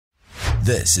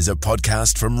This is a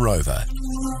podcast from Rover.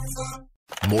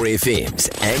 More FM's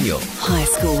annual High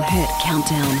School Hit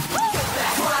Countdown.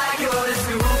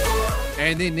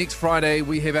 And then next Friday,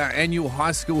 we have our annual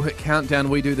High School Hit Countdown.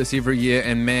 We do this every year,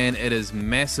 and man, it is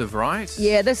massive, right?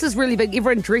 Yeah, this is really big.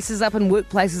 Everyone dresses up in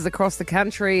workplaces across the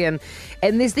country, and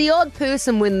there's the odd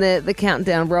person when the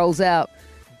countdown rolls out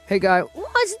who go,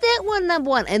 why is that one number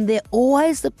one? And they're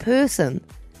always the person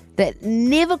that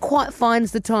never quite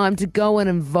finds the time to go in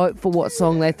and vote for what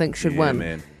song they think should win.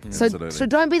 Man. So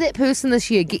don't be that person this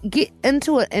year. Get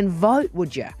into it and vote,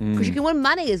 would you? Because you can win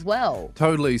money as well.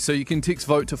 Totally. So you can text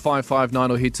vote to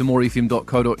 559 or head to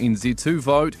morefm.co.nz to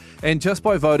vote. And just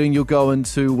by voting, you'll go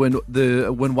into win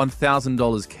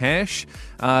 $1,000 cash.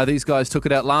 These guys took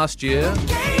it out last year.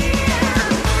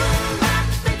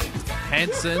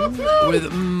 Hanson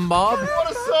with Mob. What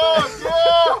a song!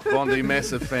 Yeah! Bondi,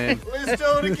 massive fan. Let's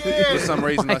do it again. For some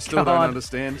reason, I still don't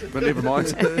understand, but never mind.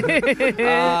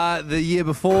 The year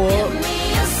before,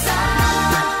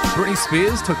 Britney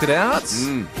Spears took it out.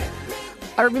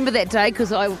 I remember that day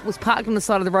because I was parked on the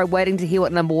side of the road waiting to hear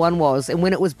what number one was. And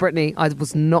when it was Britney, I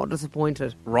was not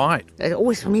disappointed. Right. I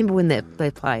always remember when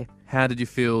they play. How did you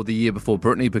feel the year before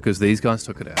Britney? Because these guys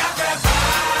took it out.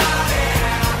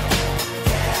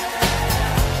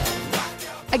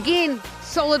 Again,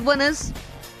 solid winners.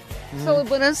 Solid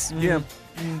winners. Yeah.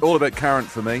 All about current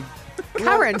for me.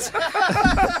 Current.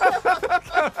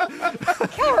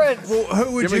 Current. Well,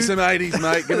 who would Give me some 80s,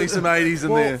 mate. Give me some 80s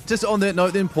in there. Just on that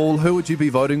note then, Paul, who would you be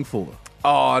voting for?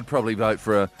 Oh, I'd probably vote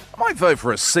for I might vote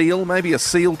for a Seal, maybe a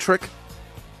Seal trick.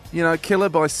 You know, Killer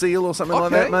by Seal or something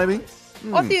like that, maybe.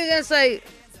 I think you were going to say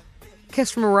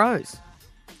Kiss from a Rose.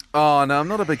 Oh, no, I'm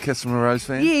not a big Kiss from a Rose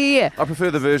fan. Yeah. I prefer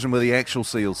the version where the actual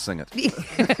Seals sing it.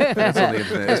 That's on the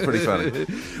internet. It's pretty funny.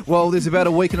 Well, there's about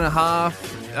a week and a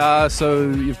half, so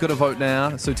you've got to vote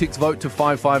now. So text vote to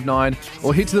 559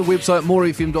 or head to the website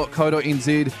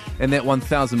morefm.co.nz and that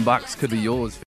 $1,000 could be yours.